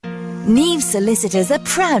Neves Solicitors are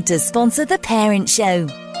proud to sponsor The Parent Show.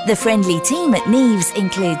 The friendly team at Neves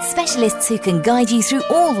includes specialists who can guide you through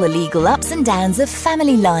all the legal ups and downs of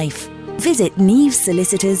family life. Visit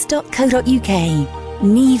nevesolicitors.co.uk.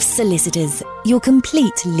 Neves Solicitors, your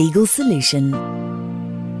complete legal solution.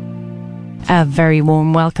 A very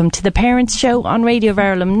warm welcome to The Parents Show on Radio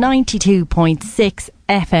Verulam 92.6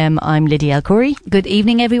 FM. I'm Lydia Alcoury. Good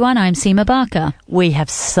evening, everyone. I'm Seema Barker. We have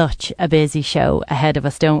such a busy show ahead of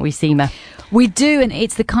us, don't we, Seema? We do, and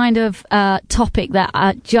it's the kind of topic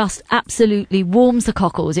that just absolutely warms the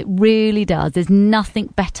cockles. It really does. There's nothing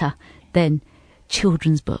better than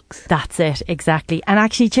children's books. That's it, exactly. And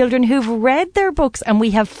actually children who've read their books, and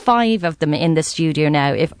we have 5 of them in the studio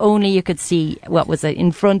now. If only you could see what was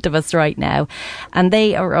in front of us right now. And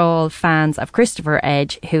they are all fans of Christopher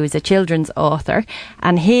Edge, who is a children's author,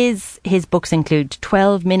 and his books include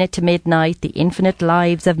 12 Minute to Midnight, The Infinite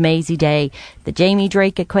Lives of Maisy Day, The Jamie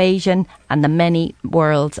Drake Equation, and The Many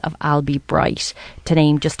Worlds of Albie Bright, to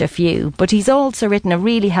name just a few. But he's also written a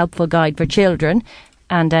really helpful guide for children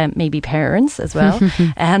and maybe parents as well,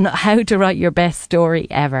 and how to write your best story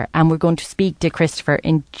ever. And we're going to speak to Christopher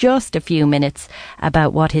in just a few minutes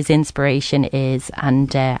about what his inspiration is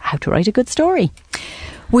and how to write a good story.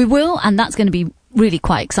 We will, and that's going to be really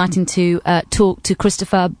quite exciting to talk to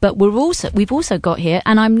Christopher. But we've also got here,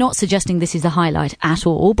 and I'm not suggesting this is a highlight at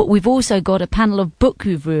all, but we've also got a panel of book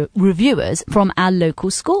reviewers from our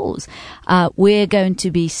local schools. We're going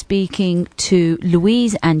to be speaking to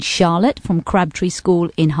Louise and Charlotte from Crabtree School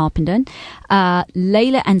in Harpenden,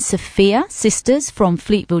 Layla and Sophia, sisters from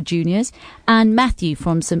Fleetville Juniors, and Matthew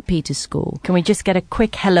from St Peter's School. Can we just get a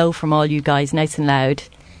quick hello from all you guys, nice and loud?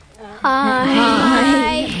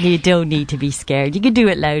 Hi. You don't need to be scared. You can do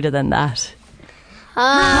it louder than that.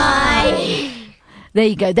 Hi. There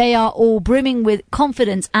you go. They are all brimming with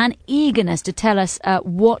confidence and eagerness to tell us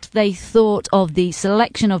what they thought of the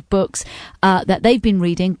selection of books that they've been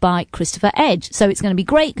reading by Christopher Edge. So it's going to be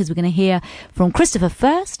great because we're going to hear from Christopher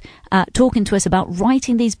first, talking to us about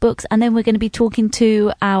writing these books, and then we're going to be talking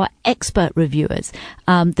to our expert reviewers,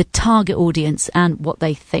 the target audience, and what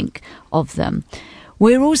they think of them.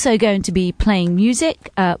 We're also going to be playing music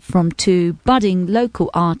from 2 budding local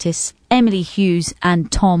artists, Emily Hughes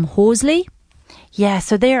and Tom Horsley. Yeah,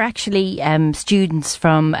 so they're actually students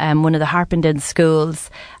from one of the Harpenden schools,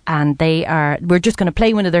 and we're just going to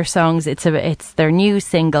play one of their songs. It's their new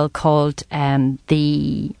single called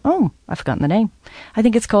I've forgotten the name. I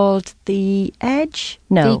think it's called The Edge?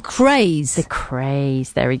 No. The Craze. The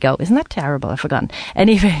Craze. There we go. Isn't that terrible? I've forgotten.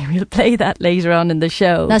 Anyway, we'll play that later on in the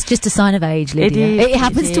show. That's just a sign of age, Lydia. It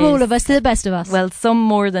happens to all of us, to the best of us. Well, some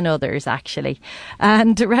more than others, actually.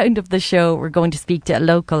 And to round up the show, we're going to speak to a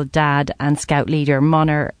local dad and scout leader,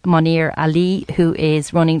 Monir Ali, who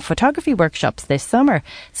is running photography workshops this summer.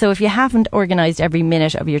 So if you haven't organised every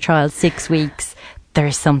minute of your child's 6 weeks,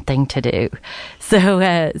 there's something to do.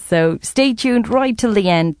 So stay tuned right till the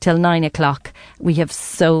end, till 9 o'clock. We have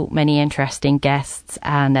so many interesting guests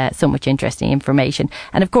and so much interesting information.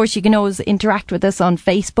 And of course, you can always interact with us on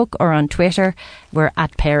Facebook or on Twitter. We're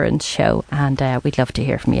at Parents Show, and we'd love to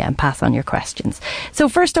hear from you and pass on your questions. So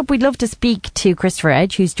first up, we'd love to speak to Christopher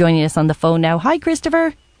Edge, who's joining us on the phone now. Hi,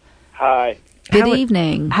 Christopher. Hi. Good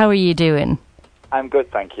evening. How are you doing? I'm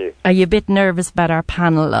good, thank you. Are you a bit nervous about our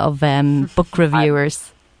panel of book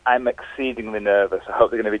reviewers? I'm exceedingly nervous. I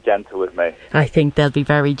hope they're going to be gentle with me. I think they'll be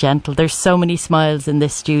very gentle. There's so many smiles in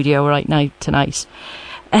this studio right now tonight.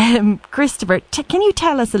 Christopher, can you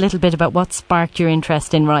tell us a little bit about what sparked your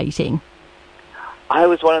interest in writing? I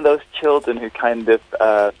was one of those children who kind of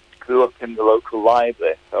grew up in the local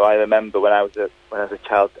library. So I remember when I was a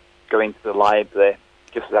child going to the library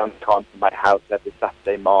just around the corner from my house every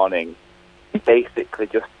Saturday morning, basically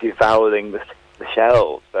just devouring the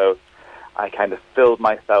shelves. So I kind of filled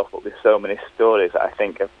myself up with so many stories that I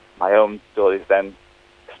think of my own stories then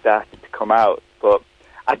started to come out. But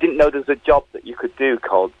I didn't know there was a job that you could do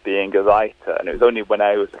called being a writer, and it was only when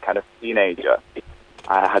I was a kind of teenager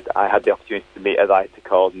I had the opportunity to meet a writer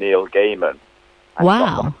called Neil Gaiman.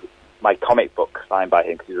 Wow. My comic book signed by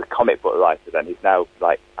him, because he was a comic book writer then. He's now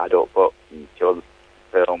like adult books and children's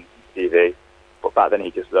film, TV. But back then he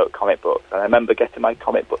just wrote comic books. And I remember getting my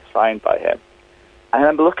comic book signed by him. And I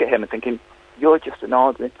remember looking at him and thinking, you're just an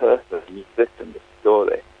ordinary person, and you've written this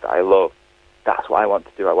story that I love. That's what I want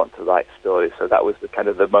to do. I want to write stories. So that was the kind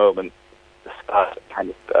of the moment, the start that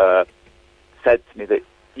kind of said to me that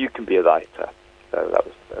you can be a writer. So that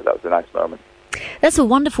was a nice moment. That's a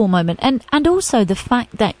wonderful moment. And also the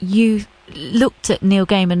fact that you looked at Neil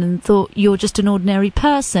Gaiman and thought you're just an ordinary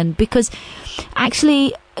person, because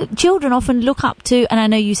actually children often look up to, and I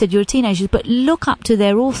know you said you're teenagers, but look up to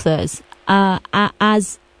their authors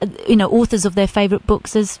as, authors of their favourite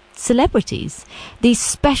books as celebrities. These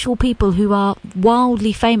special people who are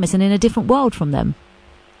wildly famous and in a different world from them.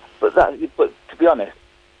 But to be honest,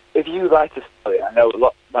 if you write a story, I know a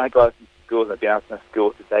lot, when I go out to schools, and I've been out in a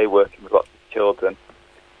school today working with lots of children,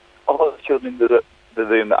 all the children in the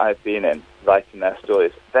room that I've been in, writing their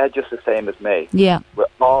stories, they're just the same as me. Yeah. We're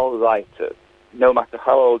all writers. No matter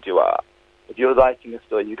how old you are, if you're writing a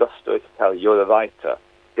story, you've got a story to tell, you're a writer.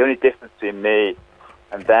 The only difference between me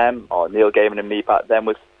and them, or Neil Gaiman and me back then,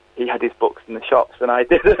 was he had his books in the shops and I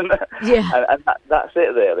didn't. Yeah. and that's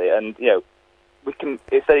it, really. And,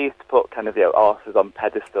 it's very easy to put kind of, authors on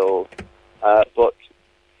pedestals, but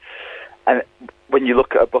and when you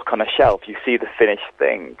look at a book on a shelf, you see the finished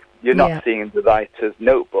thing. You're not seeing the writer's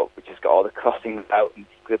notebook, which has got all the crossings out and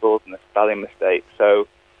scribbles and the spelling mistakes. So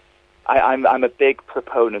I'm a big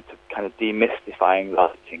proponent of kind of demystifying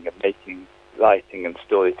writing and making writing and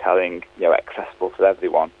storytelling, accessible for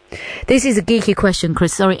everyone. This is a geeky question,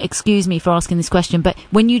 Chris. Sorry, excuse me for asking this question, but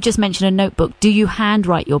when you just mentioned a notebook, do you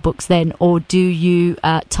handwrite your books then, or do you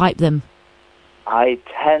type them? I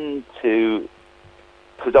tend to,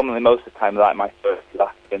 predominantly most of the time, write my first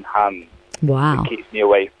draft in hand. Wow. It keeps me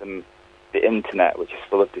away from the internet, which is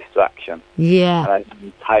full of distraction. Yeah. And I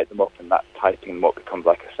type them up, and that typing them up becomes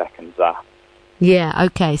like a second draft. Yeah,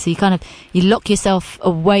 okay. So you lock yourself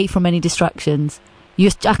away from any distractions.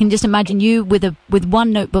 I can just imagine you with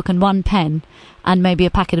one notebook and one pen and maybe a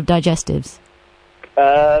packet of digestives.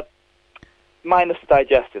 Minus the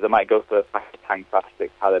digestives, I might go for a packet of Tang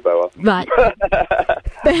Plastic, Haribo. Right.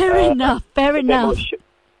 Fair enough. A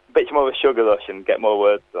bit more of a sugar rush and get more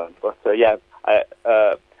words done. But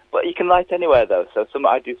but you can write anywhere though. So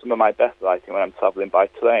I do some of my best writing when I'm travelling by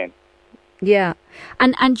train. Yeah,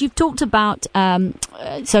 and you've talked about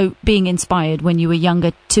so being inspired when you were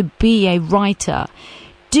younger to be a writer.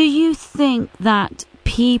 Do you think that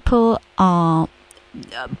people are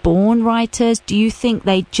born writers? Do you think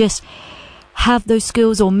they just have those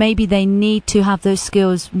skills, or maybe they need to have those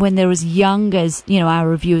skills when they're as young as our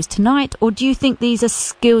reviewers tonight? Or do you think these are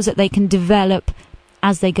skills that they can develop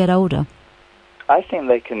as they get older? I think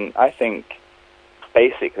they can. I think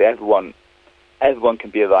basically everyone can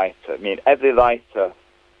be a writer. I mean, every writer,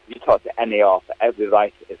 if you talk to any author, every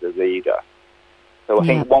writer is a reader. So I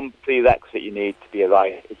think one prerequisite you need to be a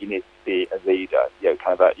writer is you need to be a reader.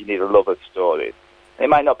 You need a love of stories. And it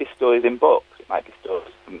might not be stories in books. It might be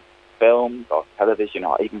stories from films or television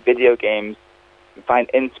or even video games. You can find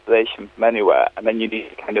inspiration from anywhere, and then you need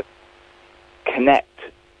to kind of connect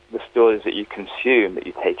the stories that you consume, that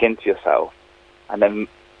you take into yourself, and then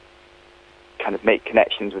kind of make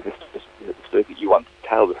connections with the stories that you want to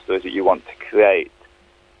tell, the stories that you want to create.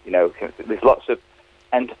 There's lots of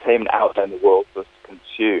entertainment out there in the world for us to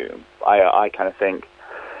consume. I kind of think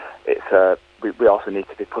it's we also need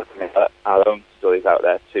to be putting our own stories out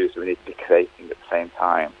there too, so we need to be creating at the same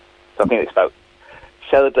time. So I think it's about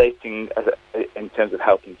celebrating, in terms of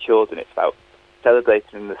helping children, it's about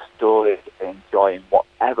celebrating the stories that they enjoy in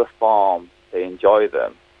whatever form they enjoy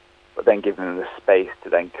them, but then giving them the space to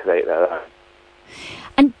then create their own.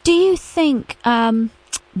 And do you think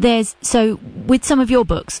so with some of your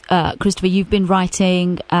books, Christopher, you've been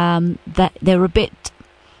writing that they're a bit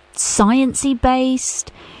sciencey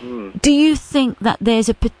based. Do you think that there's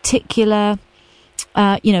a particular,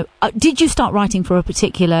 did you start writing for a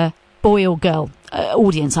particular boy or girl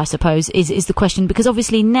audience, I suppose, is the question? Because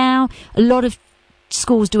obviously now a lot of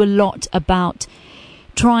schools do a lot about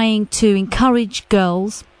trying to encourage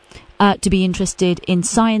girls to be interested in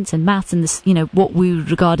science and maths and this, what we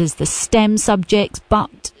regard as the STEM subjects.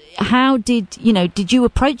 But how did you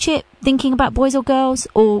approach it thinking about boys or girls,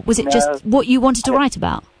 or was it just what you wanted to write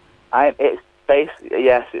about? It's basically,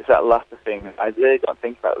 yes, it's that latter thing. I really don't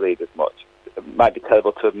think about readers much. It might be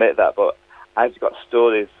terrible to admit that, but I've got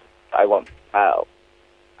stories I want to tell.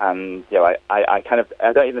 And,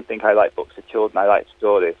 I don't even think I like books for children. I like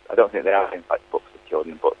stories. I don't think there are things like books for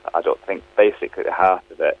children, but I don't think basically at the heart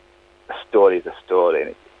of it, a story is a story.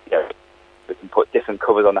 And we can put different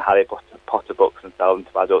covers on the Harry Potter books and sell them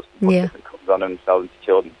to adults, and put different covers on them and sell them to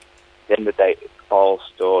children. At the end of the day, it's all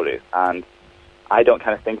stories. And I don't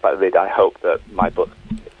kind of think about the reader. I hope that my book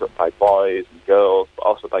is picked up by boys and girls, but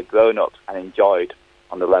also by grown-ups, and enjoyed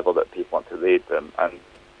on the level that people want to read them. And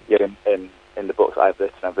in the books I've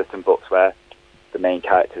written books where the main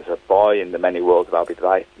character is a boy in the many worlds of Albie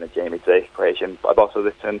Bright and the Jamie Drake equation. But I've also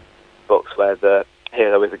written books where the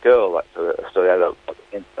hero is a girl. Like a story I wrote called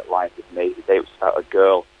Infinite Life with Maisy, which is about a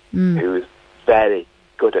girl who's very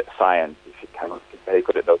good at science. She's she's kind of very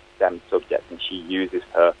good at those STEM subjects, and she uses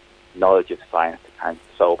her knowledge of science to kind of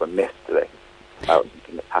solve a mystery about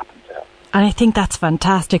something that's happened to her. And I think that's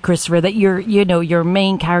fantastic, Christopher, that your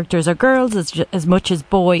main characters are girls as much as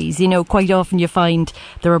boys. You know, quite often you find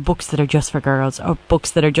there are books that are just for girls or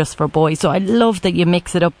books that are just for boys. So I love that you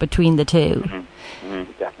mix it up between the two.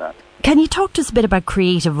 Definitely. Can you talk to us a bit about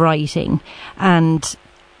creative writing and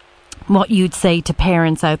what you'd say to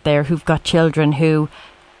parents out there who've got children who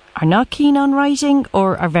are not keen on writing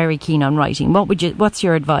or are very keen on writing? What's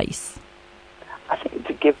your advice? I think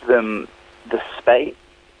to give them the space,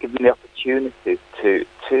 give them the opportunities to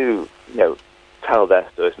tell their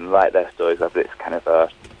stories and write their stories, whether it's kind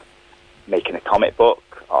of making a comic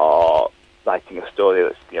book or writing a story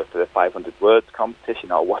that's for the 500 words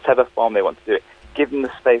competition or whatever form they want to do it. Give them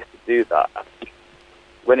the space to do that. I think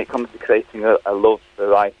when it comes to creating a love for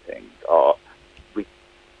writing, or we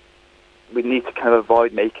need to kind of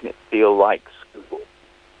avoid making it feel like school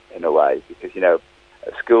in a way, because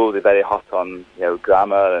at school they're very hot on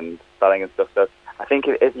grammar and spelling and stuff. So I think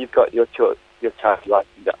if you've got your child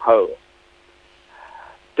writing at home,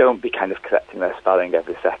 don't be kind of correcting their spelling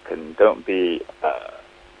every second. Don't be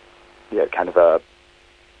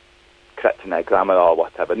correcting their grammar or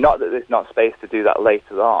whatever. Not that there's not space to do that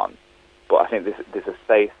later on, but I think there's a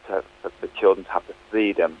space for the children to have the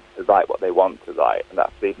freedom to write what they want to write, and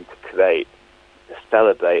that freedom to create, to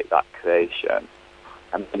celebrate that creation.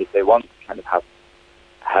 And if they want to kind of have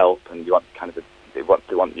help and they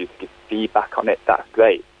want you to give feedback on it, that's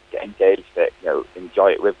great. Get engaged in it,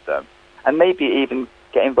 enjoy it with them, and maybe even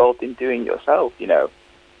get involved in doing it yourself.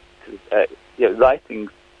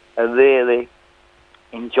 Writing's a really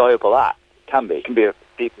enjoyable act. It can be a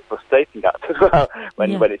deeply frustrating act as well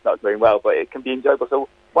when it's not going well, but it can be enjoyable. So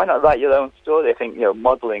why not write your own story? I think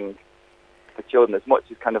modelling for children as much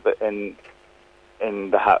as kind of in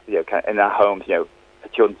our homes, for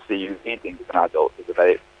children to see you reading as an adult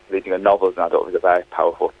reading a novel as an adult is a very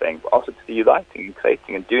powerful thing, but also to see you writing and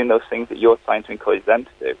creating and doing those things that you're trying to encourage them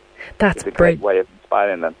to do. It's a great way of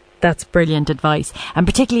inspiring them. That's brilliant advice, and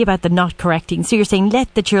particularly about the not correcting. So you're saying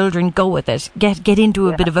let the children go with it, get into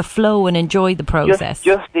a bit of a flow and enjoy the process.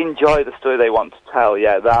 Just enjoy the story they want to tell,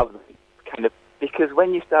 rather than because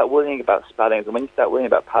when you start worrying about spellings and when you start worrying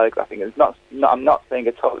about paragraphing, I'm not saying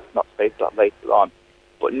at all it's not space for that later on,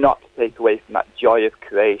 but not to take away from that joy of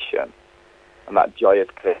creation and that joy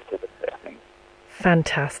of creativity, I think.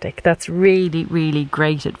 Fantastic. That's really, really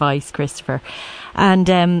great advice, Christopher. And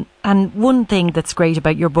one thing that's great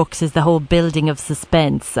about your books is the whole building of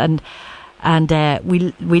suspense, and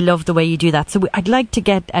we love the way you do that. So I'd like to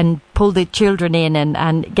get and pull the children in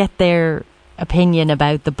and get their opinion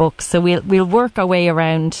about the books. So we'll work our way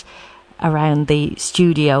around the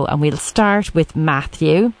studio, and we'll start with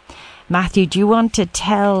Matthew. Matthew, do you want to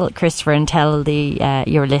tell Christopher and tell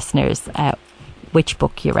your listeners which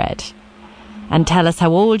book you read? And tell us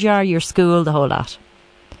how old you are, your school, the whole lot.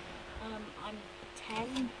 I'm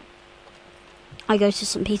 10. I go to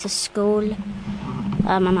St Peter's School,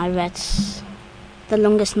 and I read The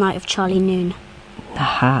Longest Night of Charlie Noon.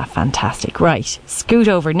 Aha, fantastic. Right, scoot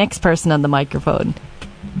over. Next person on the microphone.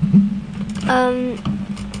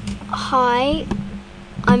 Hi,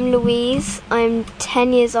 I'm Louise. I'm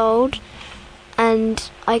 10 years old, and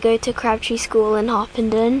I go to Crabtree School in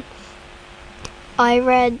Harpenden. I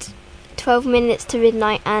read 12 Minutes to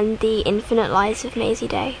Midnight and The Infinite Lives of Maisy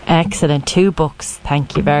Day. Excellent. 2 books.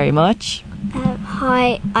 Thank you very much.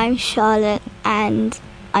 Hi, I'm Charlotte and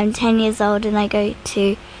I'm 10 years old and I go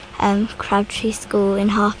to Crabtree School in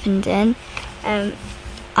Harpenden.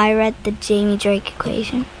 I read the Jamie Drake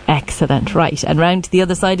Equation. Excellent. Right. And round to the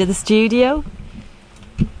other side of the studio.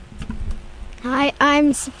 Hi,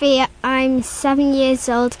 I'm Sophia. I'm 7 years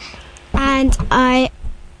old and I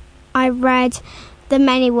read The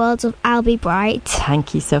Many Worlds of Albie Bright.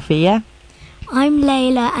 Thank you, Sophia. I'm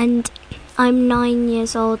Layla and I'm 9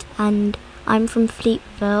 years old and I'm from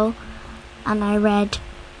Fleetville and I read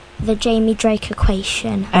The Jamie Drake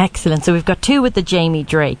Equation. Excellent. So we've got 2 with the Jamie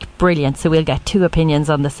Drake. Brilliant. So we'll get 2 opinions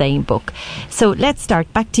on the same book. So let's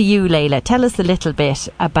start. Back to you, Layla. Tell us a little bit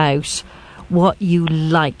about what you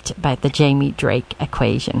liked about the Jamie Drake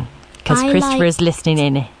Equation, because Christopher is listening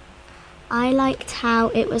in. I liked how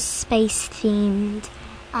it was space themed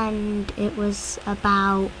and it was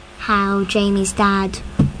about how Jamie's dad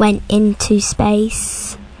went into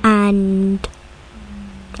space and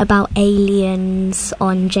about aliens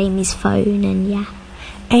on Jamie's phone and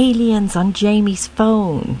Aliens on Jamie's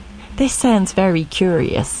phone. This sounds very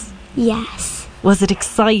curious. Yes. Was it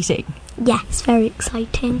exciting? Yes, very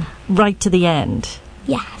exciting. Right to the end?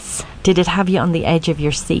 Yes. Did it have you on the edge of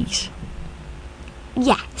your seat?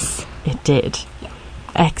 Yes. It did.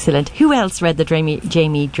 Excellent. Who else read the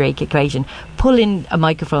Jamie Drake equation? Pull in a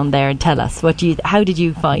microphone there and tell us how did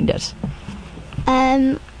you find it?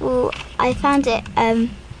 Well, I found it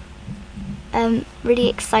really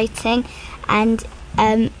exciting, and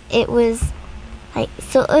it was like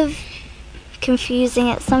sort of confusing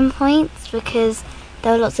at some points because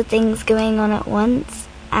there were lots of things going on at once,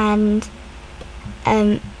 and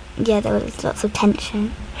there was lots of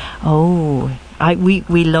tension. Oh,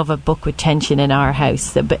 we love a book with tension in our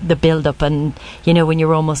house. The build up, and when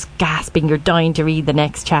you're almost gasping, you're dying to read the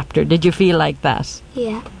next chapter. Did you feel like that?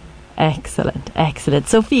 Yeah. Excellent.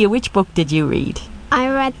 Sophia, which book did you read? I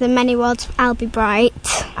read The Many Worlds of Albie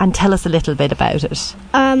Bright. And tell us a little bit about it.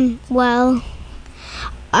 Well,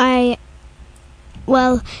 I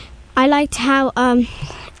liked how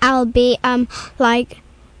Albie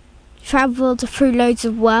travelled through loads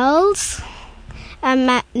of worlds and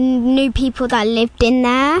met new people that lived in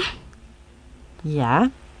there. Yeah.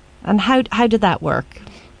 And how did that work?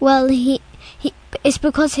 Well, it's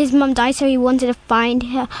because his mum died, so he wanted to find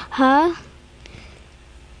her.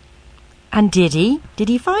 And did he? Did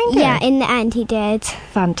he find her? Yeah, in the end he did.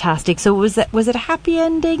 Fantastic. So was it a happy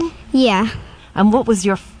ending? Yeah. And what was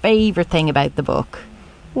your favourite thing about the book?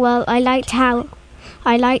 Well, I liked how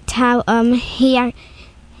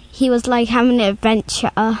he was like having an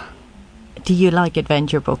adventure. Do you like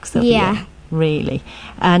adventure books, Sophia? Yeah. Really?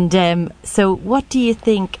 And so what do you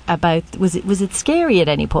think about... Was it scary at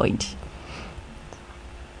any point?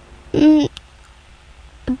 A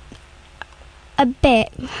bit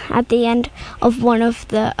at the end of one of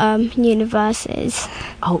the universes.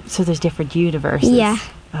 Oh, so there's different universes? Yeah.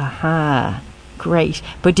 Aha. Great.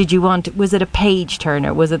 But was it a page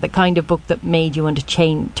turner? Was it the kind of book that made you want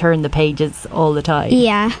to turn the pages all the time?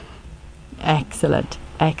 Yeah. Excellent.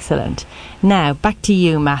 Now, back to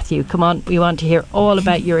you, Matthew. Come on, we want to hear all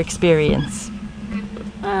about your experience.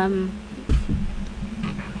 It's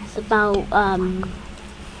about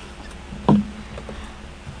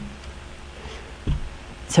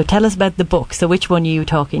So tell us about the book. So which one are you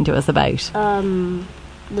talking to us about? The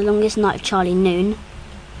Longest Night of Charlie Noon.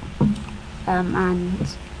 And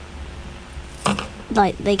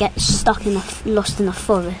they get lost in a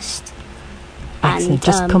forest. Excellent. And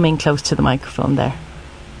just coming close to the microphone there.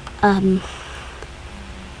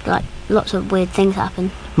 Lots of weird things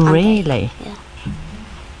happen. Really? Yeah.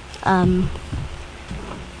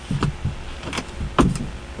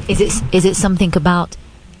 Is it something about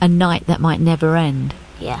a night that might never end?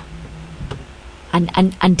 Yeah.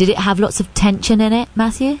 And did it have lots of tension in it,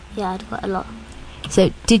 Matthew? Yeah, I'd quite a lot.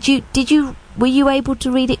 So were you able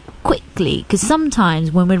to read it quickly? Because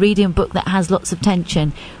sometimes when we're reading a book that has lots of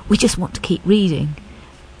tension, we just want to keep reading,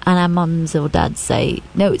 and our mums or dads say,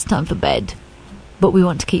 no, it's time for bed, but we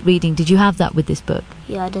want to keep reading. Did you have that with this book?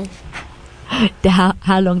 Yeah, I did.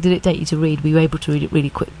 How long did it take you to read? Were you able to read it really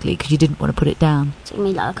quickly because you didn't want to put it down? It took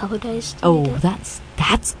me a couple of days to Oh, read it.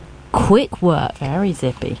 that's quick work. Very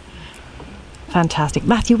zippy. Fantastic.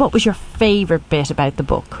 Matthew, what was your favourite bit about the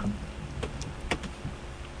book?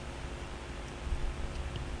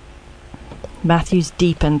 Matthew's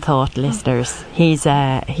deep in thought, listeners. He's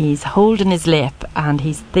holding his lip and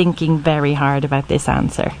he's thinking very hard about this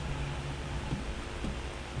answer.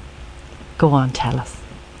 Go on, tell us.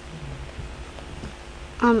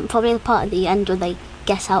 Probably the part at the end where they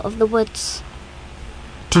get out of the woods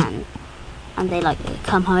and they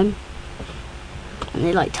come home and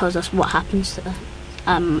they tells us what happens to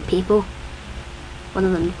the people. One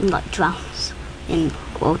of them drowns in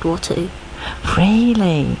World War II.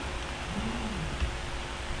 Really?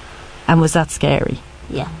 And was that scary?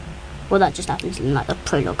 Yeah. Well, that just happens in the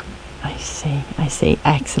prologue. I see.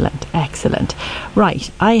 Excellent.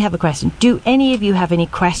 Right, I have a question. Do any of you have any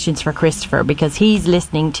questions for Christopher? Because he's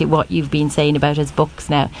listening to what you've been saying about his books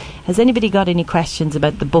now. Has anybody got any questions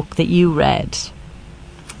about the book that you read?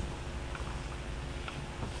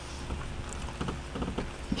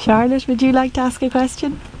 Charlotte, would you like to ask a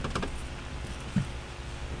question?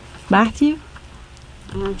 Matthew?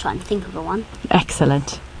 I'm trying to think of a one.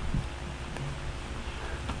 Excellent.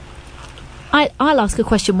 I'll ask a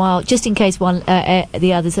question just in case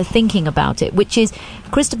the others are thinking about it, which is,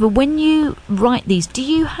 Christopher, when you write these, do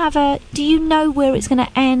you know where it's going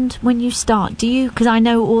to end when you start? Because I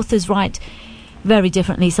know authors write very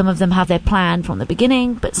differently. Some of them have their plan from the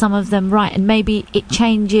beginning, but some of them write and maybe it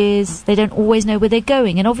changes. They don't always know where they're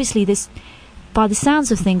going. And obviously by the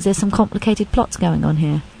sounds of things, there's some complicated plots going on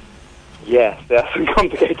here. Yes, there are some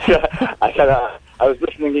complicated. I was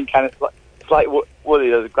listening in kind of like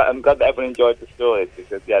Woody. I'm glad that everyone enjoyed the stories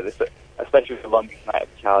because, especially with The Longest Night of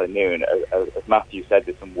Charlie Noon, as Matthew said,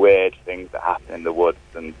 there's some weird things that happen in the woods,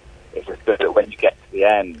 and it's a story that when you get to the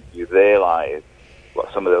end, you realise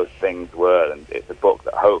what some of those things were, and it's a book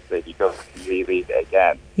that hopefully, if you go and reread it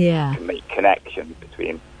again, you can make connections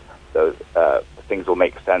between those. Things will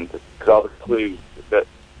make sense, because all the clues that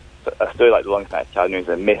a story like The Longest Night of Charlie Moon is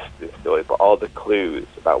a mystery story, but all the clues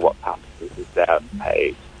about what happens is there on the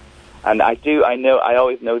page. And I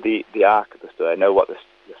always know the arc of the story. I know what the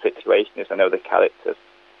situation is. I know the characters.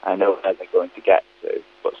 I know where they're going to get to.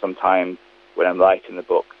 But sometimes when I'm writing the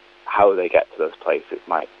book, how they get to those places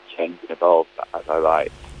might change and evolve as I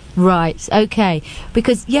write. Right, okay.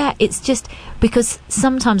 Because, it's just because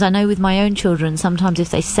sometimes I know with my own children, sometimes if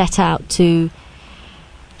they set out to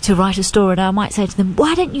write a story, and I might say to them,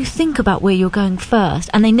 why don't you think about where you're going first?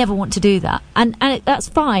 And they never want to do that. And that's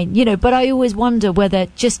fine, but I always wonder whether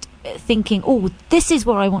just thinking, this is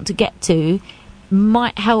where I want to get to,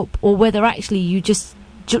 might help, or whether actually you just,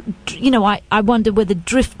 I wonder whether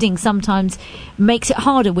drifting sometimes makes it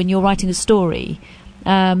harder when you're writing a story.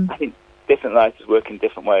 I think different writers work in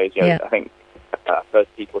different ways. I think I've heard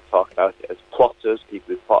people talk about it as plotters,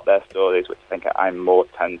 people who plot their stories, which I think I more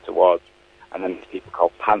tend towards. And then there's people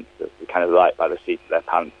called pantsers, who kind of write by the seat of their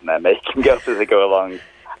pants, and they're making up as they go along.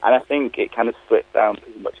 And I think it kind of splits down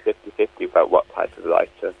pretty much 50-50 about what type of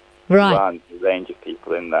writer you are, and the range of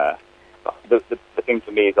people in there. But the thing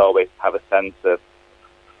for me is always to have a sense of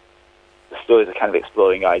the stories are kind of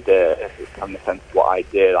exploring ideas, having a sense of what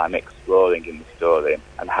idea I'm exploring in the story,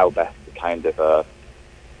 and how best to kind of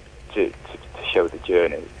to show the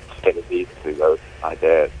journey, to get a read through those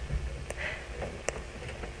ideas.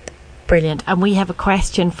 Brilliant. And we have a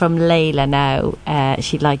question from Layla now.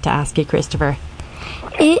 She'd like to ask you, Christopher.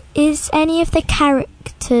 Is any of the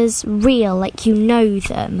characters real, like you know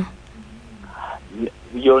them?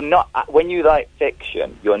 You're not, when you write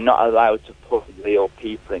fiction, you're not allowed to put real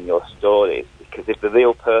people in your stories, because if the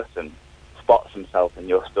real person spots himself in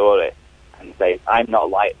your story and says, I'm not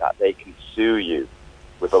like that, they can sue you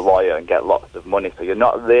with a lawyer and get lots of money. So you're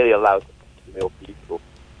not really allowed to put real people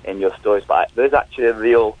in your stories. But there's actually a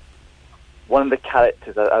real... One of the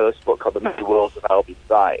characters, I wrote a book called The Many Worlds of Albie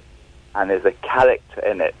Bright, and there's a character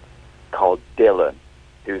in it called Dylan,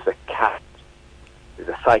 who's a cat, who's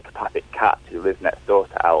a psychopathic cat who lives next door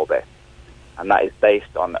to Albie, and that is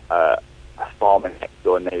based on a former next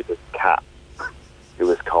door neighbour's cat who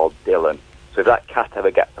was called Dylan. So if that cat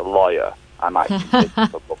ever gets a lawyer, I might consider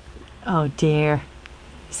the book. Oh dear.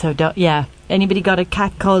 So anybody got a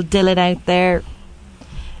cat called Dylan out there?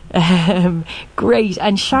 Great.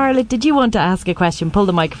 And Charlotte, did you want to ask a question? Pull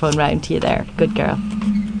the microphone round to you there. Good girl.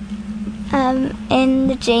 In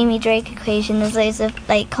the Jamie Drake equation, there's loads of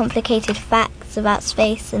complicated facts about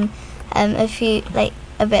space and a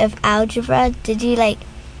bit of algebra. Did you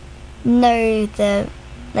know the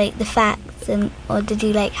facts, or did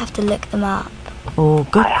you have to look them up? Oh,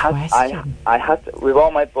 good question. I had to, with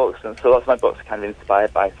all my books, and so lots of my books are kind of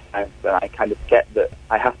inspired by science, and I kind of get that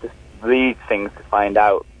I have to read things to find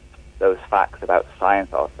out those facts about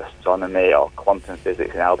science or astronomy or quantum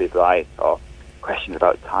physics in Albie Bright or questions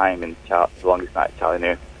about time in The Longest Night of Charlie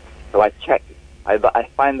Moon. So I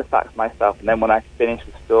find the facts myself, and then when I finish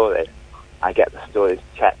the story, I get the stories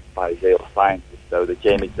checked by real scientists. So the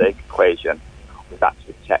Jamie Drake equation was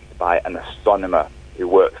actually checked by an astronomer who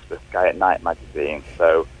works for Sky at Night magazine.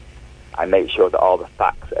 So I make sure that all the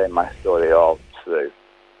facts in my story are all true.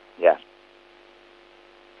 Yes.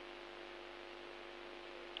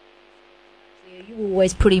 You're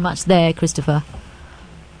always pretty much there, Christopher.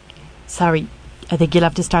 Sorry, I think you'll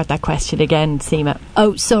have to start that question again, Seema.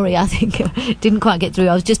 Oh, sorry, I think didn't quite get through.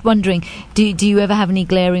 I was just wondering, do you ever have any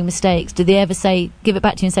glaring mistakes? Do they ever give it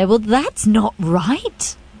back to you and say, well, that's not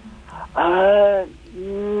right?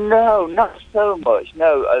 No, not so much.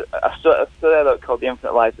 No, a story I wrote called The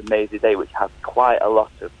Infinite Lives of Maisy Day, which has quite a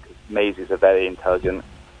lot of, because Maisy's a very intelligent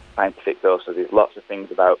scientific girl, so there's lots of things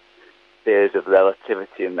about theories of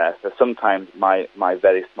relativity in there. So sometimes my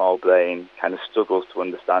very small brain kind of struggles to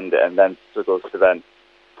understand it, and then struggles to then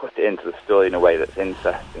put it into the story in a way that's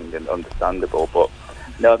interesting and understandable. But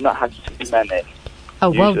no, I've not had too many.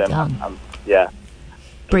 Oh, well done. Yeah.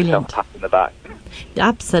 Brilliant. Pat in the back.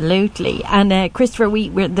 Absolutely. And Christopher,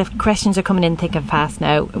 the questions are coming in thick and fast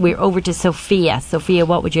now. We're over to Sophia. Sophia,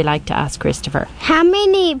 what would you like to ask Christopher? How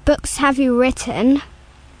many books have you written?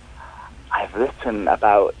 I've written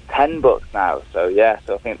about 10 books now, so I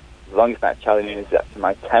think The Longest Night of Charlie Moon is actually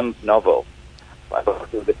my 10th novel. But I've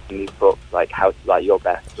also written these books like How to Write Your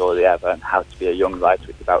Best Story Ever and How to Be a Young Writer,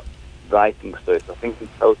 which is about writing stories. So I think in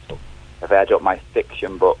total, if I add up my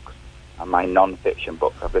fiction books and my non-fiction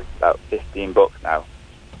books, I've written about 15 books now.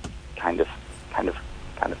 Kind of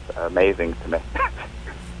amazing to me.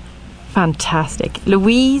 Fantastic.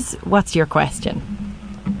 Louise, what's your question?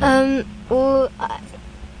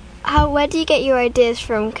 Where do you get your ideas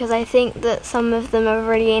from? Because I think that some of them are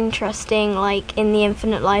really interesting, like in The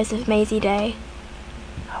Infinite Lives of Maisy Day.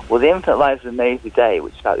 Well, The Infinite Lives of Maisy Day,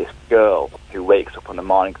 which is about this girl who wakes up on the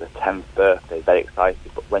morning of her 10th birthday, very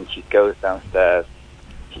excited, but when she goes downstairs,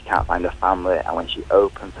 she can't find her family, and when she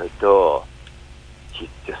opens her door, she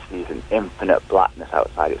just sees an infinite blackness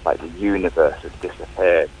outside. It's like the universe has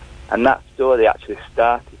disappeared. And that story actually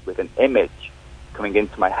started with an image coming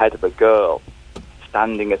into my head of a girl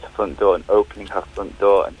standing at the front door and opening her front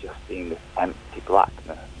door and just seeing this empty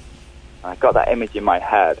blackness. And I got that image in my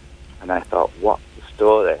head, and I thought, what's the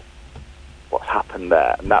story? What's happened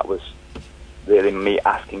there? And that was really me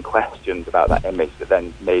asking questions about that image that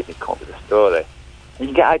then made me come up with a story. And you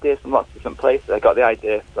can get ideas from lots of different places. I got the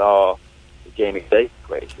idea for the Jamie Drake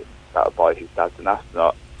equation, about a boy whose dad's an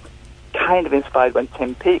astronaut. Kind of inspired when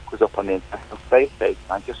Tim Peake was up on the International Space Station.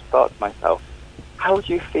 I just thought to myself, how would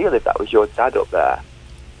you feel if that was your dad up there?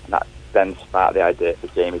 And that then sparked the idea for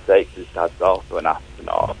Jamie Drake, whose dad's also an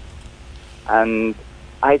astronaut. And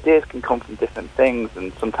ideas can come from different things,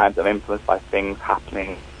 and sometimes I'm influenced by things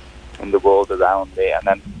happening in the world around me, and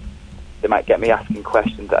then they might get me asking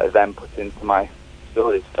questions that I then put into my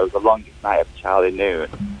stories. So The Longest Night of Charlie Noon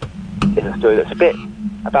is a story that's a bit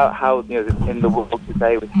about how, in the world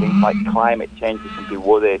today with things like climate change, we can be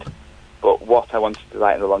worried. But what I wanted to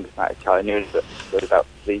write in The Longest Night of Charlie Noon is a story about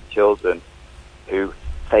 3 children who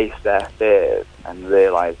face their fears and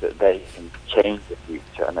realise that they can change the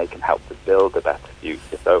future and they can help to build a better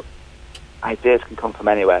future. So ideas can come from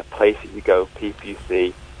anywhere, places you go, people you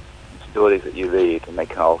see, stories that you read, and they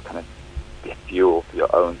can all kind of be fuel for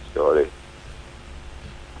your own story.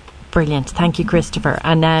 Brilliant. Thank you, Christopher.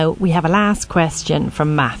 And now we have a last question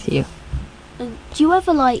from Matthew. Do you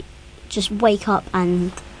ever, just wake up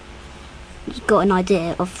and got an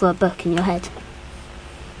idea for a book in your head?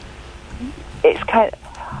 It's kind of...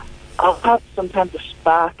 I'll have sometimes a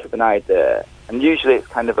spark of an idea, and usually it's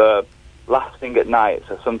kind of a last thing at night,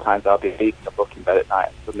 so sometimes I'll be reading a book in bed at night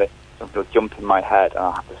and suddenly something will jump in my head and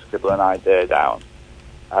I'll have to scribble an idea down.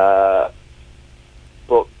 But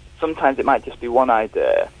sometimes it might just be one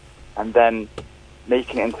idea, and then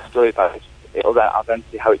making it into a story about it, I'll then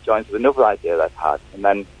see how it joins with another idea that I've had, and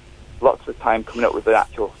then lots of time coming up with the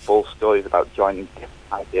actual full stories about joining different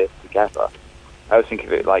ideas together. I always think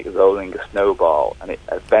of it like rolling a snowball, and it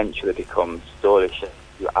eventually becomes story shaped.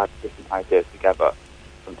 You add different ideas together,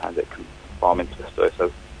 sometimes it can form into a story.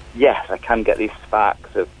 So yes, I can get these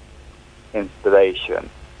sparks of inspiration,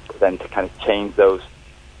 but then to kind of change those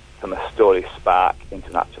from a story spark into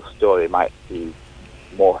an actual story might be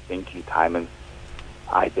more thinking time and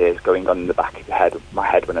ideas going on in the back of my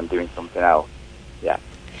head when I'm doing something else. Yeah.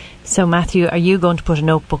 So Matthew, are you going to put a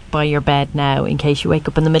notebook by your bed now in case you wake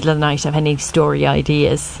up in the middle of the night and have any story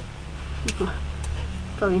ideas?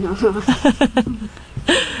 Probably not.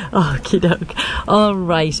 Okie doke. All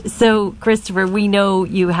right. So Christopher, we know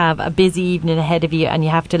you have a busy evening ahead of you and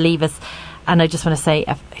you have to leave us. And I just want to say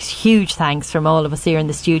a huge thanks from all of us here in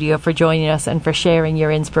the studio for joining us and for sharing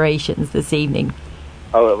your inspirations this evening.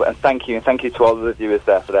 Oh, and thank you. And thank you to all of the viewers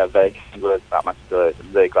there for their very kind words about my stories.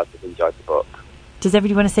 I'm really glad you've enjoyed the book. Does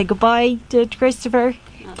everybody want to say goodbye to Christopher?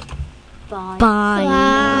 Bye.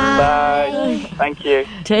 Bye. Bye. Thank you.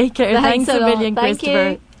 Take care. Thanks a million, Christopher.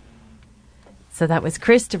 You. So that was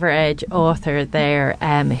Christopher Edge, author there,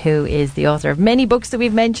 who is the author of many books that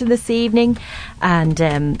we've mentioned this evening, and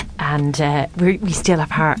we still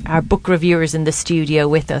have our book reviewers in the studio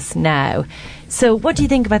with us now. So, what do you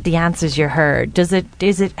think about the answers you heard? Does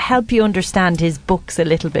it help you understand his books a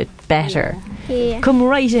little bit better? Yeah. Come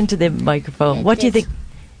right into the microphone. Yeah, what do you think?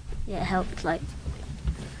 Yeah, it helped.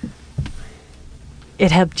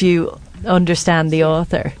 It helped you understand the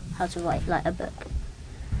author. How to write a book.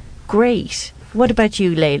 Great. What about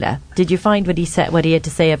you, Layla? Did you find what he had to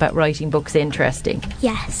say about writing books interesting?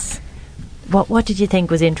 Yes. What did you think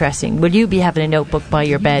was interesting? Will you be having a notebook by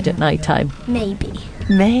your bed at night time? Maybe.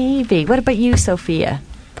 Maybe. What about you, Sophia?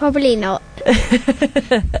 Probably not.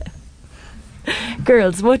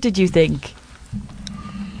 Girls, what did you think?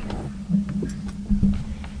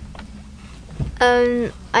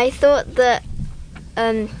 I thought that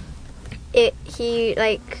he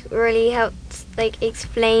really helped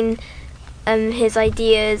explain his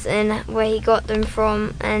ideas and where he got them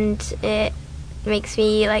from, and it makes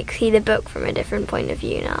me see the book from a different point of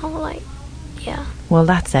view now. Yeah. Well,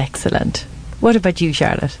 that's excellent. What about you,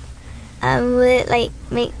 Charlotte? It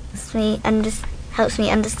makes me helps me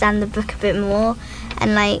understand the book a bit more,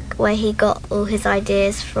 and where he got all his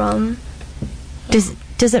ideas from. Yeah.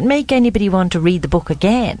 Does it make anybody want to read the book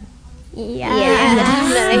again?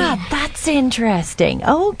 Ah, that's interesting.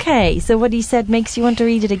 Okay, so what he said makes you want to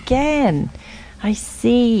read it again. I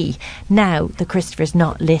see. Now, the Christopher's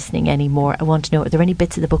not listening anymore. I want to know, are there any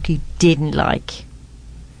bits of the book you didn't like?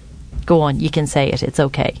 Go on, you can say it. It's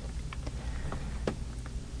okay.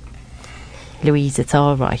 Louise, it's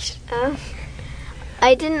all right.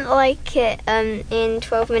 I didn't like it in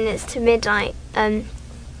 12 Minutes to Midnight.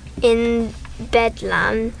 In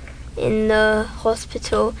Bedlam, in the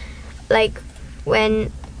hospital, like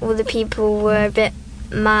when all the people were a bit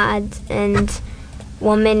mad and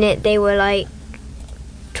 1 minute they were like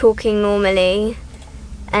talking normally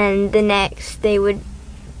and the next they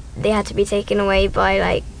had to be taken away by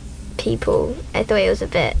like people. I thought it was a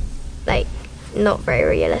bit like not very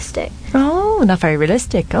realistic. Oh, not very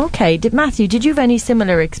realistic. Okay. Matthew, did you have any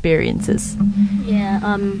similar experiences? Yeah,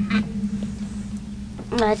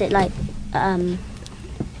 I did like,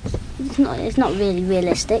 it's not really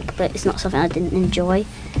realistic, but it's not something I didn't enjoy.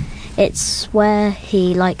 It's where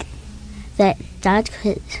he, like, their dad,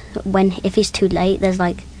 if he's too late, there's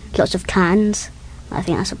like lots of cans. I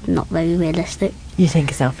think that's not very realistic. You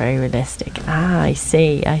think it's not very realistic. Ah, I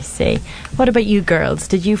see. What about you girls?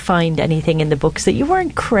 Did you find anything in the books that you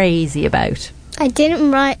weren't crazy about? I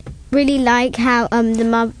didn't really like how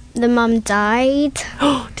the mum died.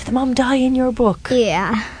 Oh, did the mum die in your book?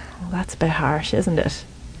 Yeah. Oh, that's a bit harsh, isn't it?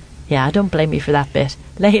 Yeah, I don't blame you for that bit.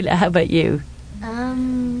 Layla, how about you?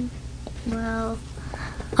 Well,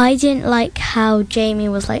 I didn't like how Jamie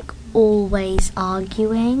was like always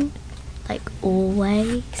arguing. Like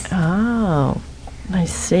always. Oh, I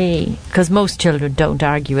see. Because most children don't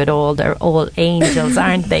argue at all. They're all angels,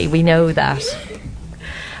 aren't they? We know that.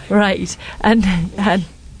 Right. And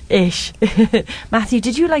Ish. Matthew,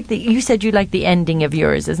 did you like you said you liked the ending of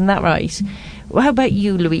yours, isn't that right? Well, how about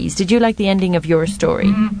you, Louise? Did you like the ending of your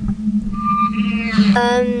story?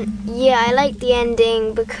 Yeah, I like the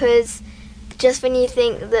ending because just when you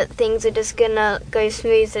think that things are just gonna go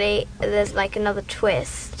smoothly, there's like another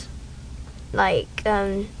twist. Like,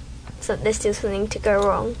 so there's still something to go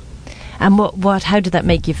wrong. And how did that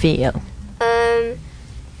make you feel? It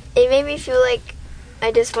made me feel like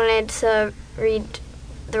I just wanted to read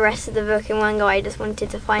the rest of the book in one go. I just wanted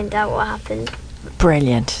to find out what happened.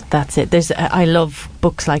 Brilliant. That's it. I love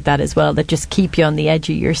books like that as well, that just keep you on the edge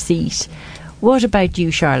of your seat. What about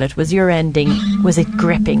you, Charlotte? Was your ending, was it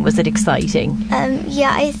gripping? Was it exciting?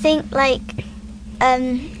 Yeah, I think like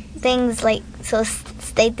things like sort of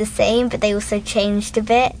stayed the same, but they also changed a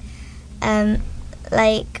bit.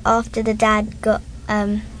 Like after the dad got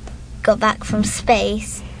back from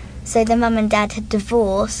space, so the mum and dad had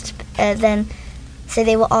divorced. So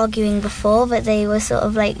they were arguing before, but they were sort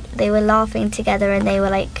of like they were laughing together and they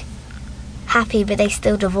were like happy, but they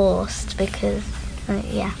still divorced because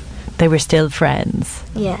they were still friends.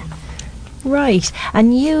 Yeah. Right.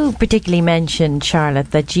 And you particularly mentioned,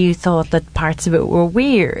 Charlotte, that you thought that parts of it were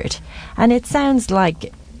weird. And it sounds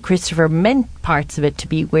like Christopher meant parts of it to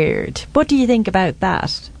be weird. What do you think about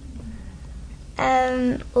that?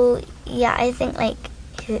 Well, yeah, I think like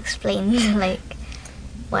he explained like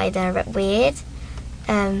why they're a bit weird.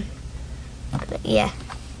 Yeah.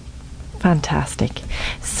 Fantastic.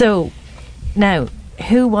 So, now,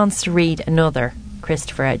 who wants to read another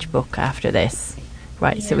Christopher Edge book after this?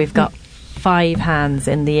 Right, yeah. So we've got 5 hands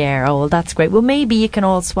in the air. Oh, well, that's great. Well, maybe you can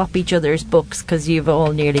all swap each other's books because you've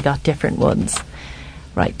all nearly got different ones.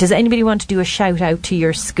 Right, does anybody want to do a shout out to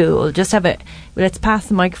your school? Just let's pass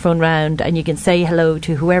the microphone round and you can say hello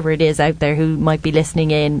to whoever it is out there who might be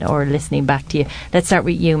listening in or listening back to you. Let's start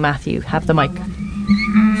with you, Matthew. Have the mic.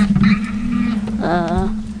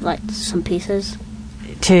 Like St. Peter's.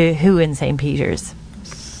 To who in St. Peter's?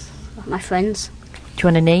 My friends. Do you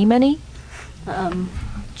want to name any?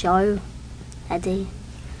 Joe, Eddie.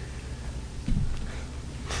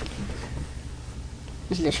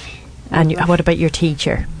 And what about your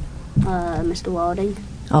teacher? Mr. Wilding.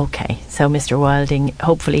 Okay, so Mr. Wilding,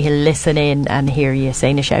 hopefully he'll listen in and hear you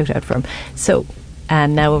saying a shout out for him. So,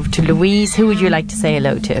 and now over to Louise. Who would you like to say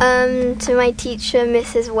hello to? To my teacher,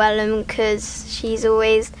 Mrs. Wellham, because she's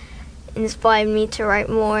always inspired me to write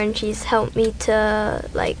more and she's helped me to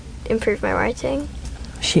like improve my writing.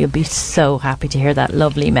 She'll be so happy to hear that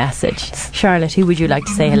lovely message. Charlotte, who would you like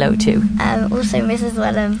to say hello to? Also Mrs.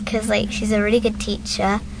 Wellham, because like she's a really good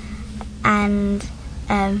teacher, and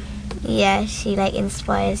she like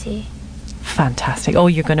inspires you. Fantastic. Oh,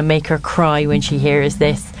 you're going to make her cry when she hears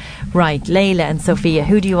this. Right, Layla and Sophia,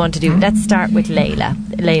 who do you want to do? Let's start with Layla.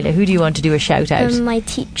 Layla, who do you want to do a shout out? My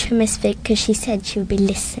teacher, Miss Fig, because she said she would be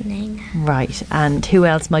listening. Right, and who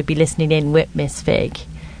else might be listening in with Miss Fig?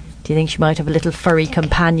 Do you think she might have a little furry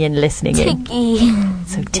companion listening in? Tiggy.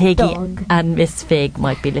 So Tiggy and Miss Fig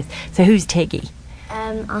might be listening. So who's Tiggy?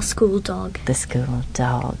 Our school dog. The school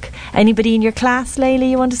dog. Anybody in your class, Layla,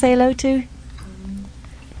 you want to say hello to?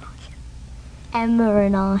 Emma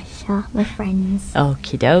and Asha, my friends.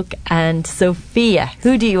 Okie doke. And Sophia,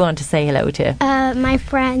 who do you want to say hello to? My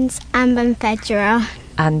friends, Amber and Fedra.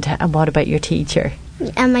 And what about your teacher?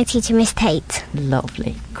 And my teacher, Miss Tate.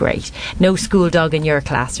 Lovely, great. No school dog in your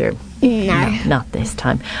classroom? No. Not this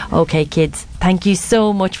time. Okay, kids, thank you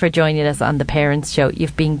so much for joining us on The Parents Show.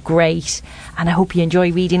 You've been great, and I hope you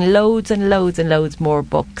enjoy reading loads and loads and loads more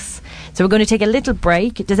books. So we're going to take a little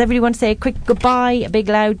break. Does everybody want to say a quick goodbye, a big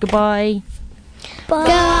loud goodbye?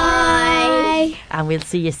 Bye. And we'll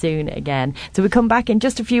see you soon again. So we'll come back in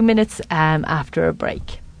just a few minutes after a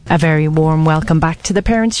break. A very warm welcome back to The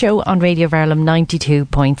Parents Show on Radio Verulam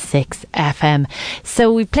 92.6 FM.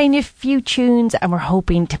 So we've played a few tunes and we're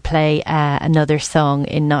hoping to play another song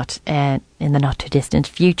in the not too distant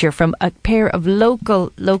future from a pair of local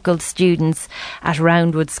students at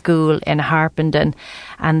Roundwood School in Harpenden,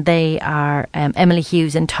 and they are Emily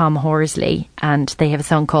Hughes and Tom Horsley, and they have a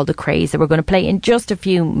song called The Craze that we're going to play in just a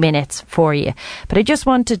few minutes for you. But I just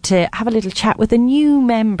wanted to have a little chat with a new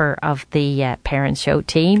member of the Parents Show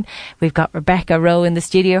team. We've got Rebecca Rowe in the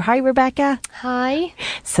studio. Hi, Rebecca. Hi.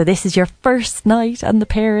 So this is your first night on the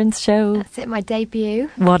Parents Show. That's it, my debut.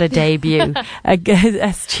 What a debut.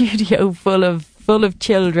 a studio full of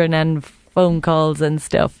children and phone calls and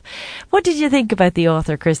stuff. What did you think about the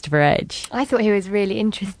author Christopher Edge? I thought he was really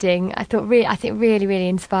interesting. I think really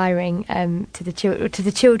inspiring to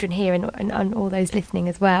the children here and all those listening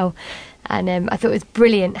as well. And I thought it was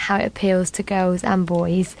brilliant how it appeals to girls and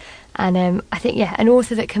boys. And I think, an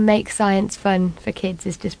author that can make science fun for kids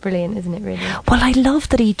is just brilliant, isn't it, really? Well, I love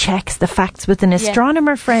that he checks the facts with an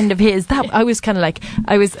astronomer friend of his. That I was kind of like,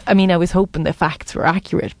 I was hoping the facts were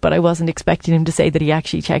accurate, but I wasn't expecting him to say that he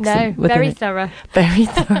actually checks them. Very thorough. Very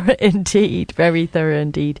thorough indeed. Very thorough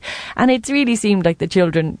indeed. And it really seemed like the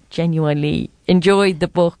children genuinely enjoyed the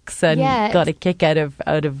books and got a kick out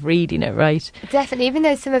of reading it, right? Definitely, even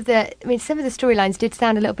though some of the storylines did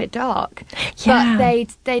sound a little bit dark, but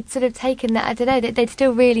they'd sort of taken that. I don't know, they'd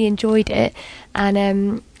still really enjoyed it, and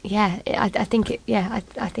I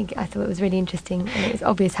thought it was really interesting, and it was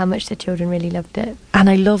obvious how much the children really loved it. And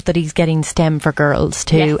I love that he's getting STEM for girls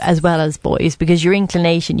too, as well as boys, because your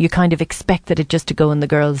inclination, you kind of expected it just to go in the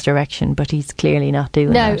girls' direction, but he's clearly not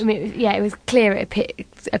doing that. No, I mean, it was clear it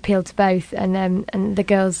appealed to both, and the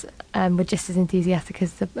girls were just as enthusiastic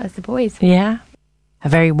as the boys. Yeah. A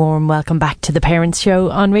very warm welcome back to The Parents Show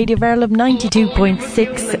on Radio Verulam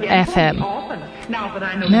 92.6 FM.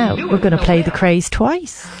 Now we're going to play The Craze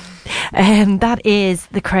twice. That is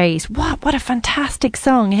The Craze. What a fantastic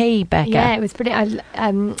song. Hey, Becca. Yeah, it was brilliant.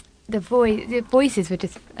 The voices were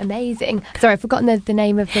just amazing. Sorry, I've forgotten the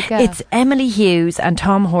name of the girl. It's Emily Hughes and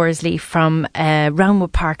Tom Horsley from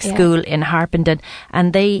Roundwood Park School in Harpenden,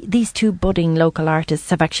 and these two budding local artists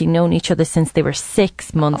have actually known each other since they were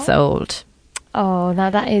 6 months old. Oh, now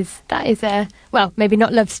that is a, well, maybe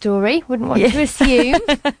not love story, wouldn't want to assume.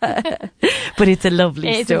 But it's a lovely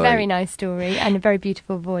story. It's a very nice story and a very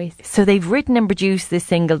beautiful voice. So they've written and produced this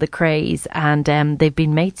single, The Craze, and they've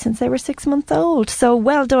been mates since they were 6 months old. So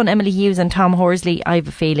well done, Emily Hughes and Tom Horsley. I have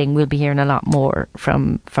a feeling we'll be hearing a lot more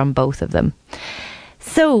from both of them.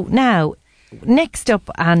 So now, next up,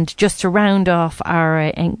 and just to round off our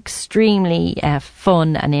extremely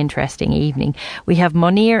fun and interesting evening, we have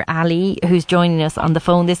Munir Ali, who's joining us on the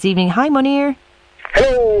phone this evening. Hi, Munir.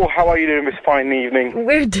 Hello, how are you doing this fine evening?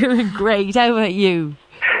 We're doing great. How about you?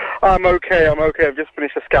 I'm okay. I've just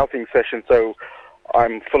finished a scouting session, so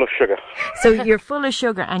I'm full of sugar. So you're full of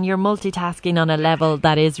sugar and you're multitasking on a level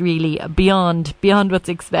that is really beyond what's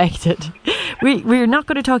expected. We're not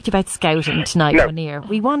going to talk to you about scouting tonight, Munir.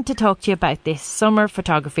 We want to talk to you about this summer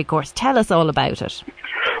photography course. Tell us all about it.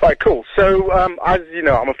 Right, cool. So, as you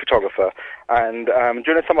know, I'm a photographer, and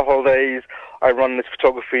during the summer holidays, I run this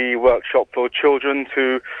photography workshop for children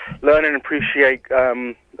to learn and appreciate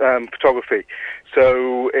photography.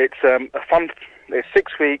 So it's it's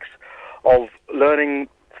 6 weeks of learning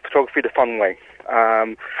photography the fun way.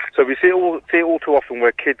 So we see it all too often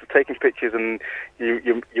where kids are taking pictures and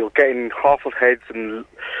you're getting half of heads and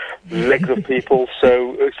legs of people.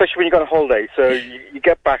 So especially when you go on holiday, so you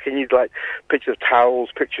get back and you like pictures of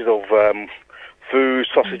towels, pictures of food,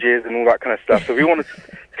 sausages, and all that kind of stuff. So we want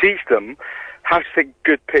to teach them how to take a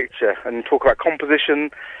good picture and talk about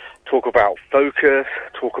composition, talk about focus,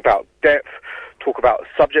 talk about depth, talk about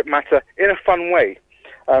subject matter in a fun way.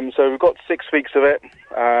 So we've got 6 weeks of it.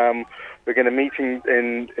 We're going to meet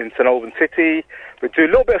in St Albans City. We do a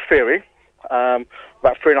little bit of theory, about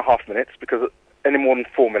 3.5 minutes, because any more than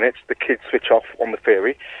 4 minutes, the kids switch off on the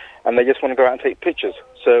theory, and they just want to go out and take pictures.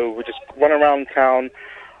 So we just run around town.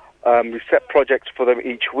 We set projects for them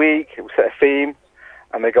each week. We set a theme,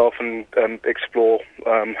 and they go off and explore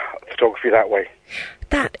photography that way.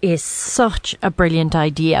 That is such a brilliant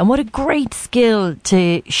idea, and what a great skill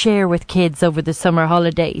to share with kids over the summer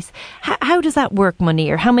holidays. How does that work,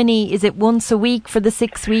 Munir? How many, is it once a week for the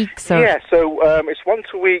 6 weeks? Or? Yeah, so it's once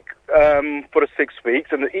a week for the 6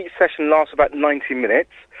 weeks, and each session lasts about 90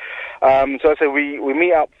 minutes. So I say we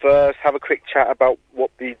meet up first, have a quick chat about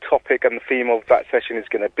what the topic and the theme of that session is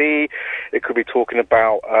going to be. It could be talking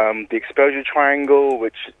about the exposure triangle,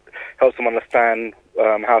 which helps them understand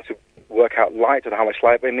how to work out light and how much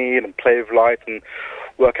light they need, and play with light and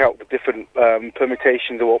work out the different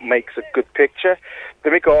permutations of what makes a good picture.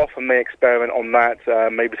 Then we go off and they experiment on that,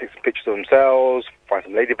 maybe take some pictures of themselves, find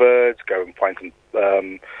some ladybirds, go and find some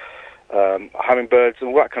hummingbirds and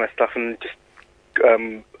all that kind of stuff, and just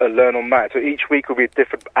learn on that. So each week will be a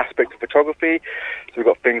different aspect of photography. So we've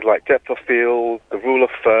got things like depth of field, the rule of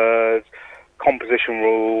thirds, composition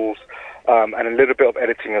rules, and a little bit of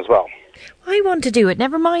editing as well. I want to do it,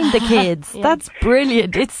 never mind the kids. Yeah. That's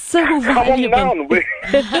brilliant. It's so valuable. Come on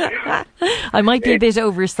down. I might be a bit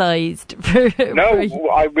oversized. We'll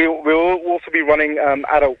also be running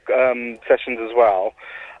adult sessions as well.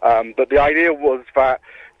 But the idea was that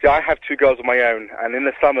I have 2 girls of my own, and in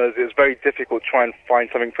the summers it was very difficult to try and find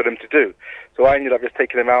something for them to do. So I ended up just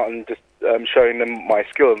taking them out and just showing them my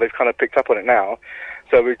skill, and they've kind of picked up on it now.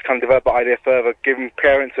 So we've kind of developed the idea further, giving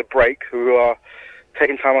parents a break who are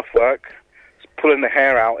taking time off work, pulling their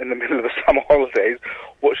hair out in the middle of the summer holidays.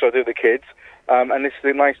 What should I do with the kids? And this is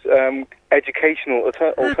a nice educational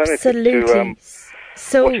alternative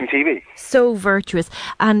to watching TV. So virtuous.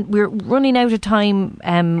 And we're running out of time,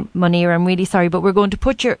 Munir, I'm really sorry, but we're going to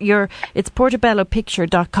put your it's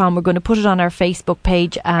portobellopicture.com. We're going to put it on our Facebook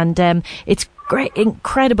page, and it's great,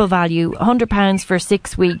 incredible value, £100 for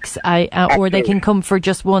 6 weeks, or they can come for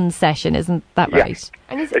just one session, isn't that right?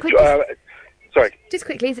 And is it quick? Sorry. Just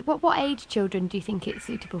quickly, is it, what age children do you think it's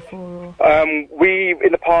suitable for? We,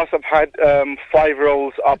 in the past, have had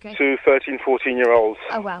 5-year-olds up to 13, 14-year-olds.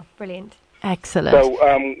 Oh, wow. Brilliant. Excellent. So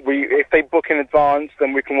if they book in advance,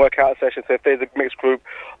 then we can work out a session. So if there's a mixed group,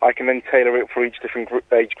 I can then tailor it for each different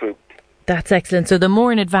age group. That's excellent. So the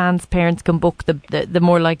more in advance parents can book, the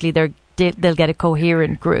more likely they'll get a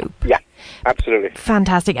coherent group. Yeah, absolutely.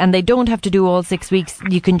 Fantastic. And they don't have to do all 6 weeks.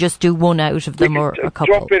 You can just do one out of them, or a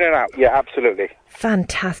couple. Drop in and out. Yeah, absolutely.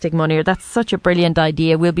 Fantastic, Munir. That's such a brilliant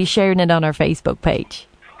idea. We'll be sharing it on our Facebook page.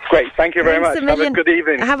 Great. Thank you very much. Have a good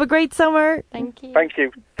evening. Have a great summer. Thank you. Thank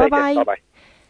you. Bye-bye. Bye-bye.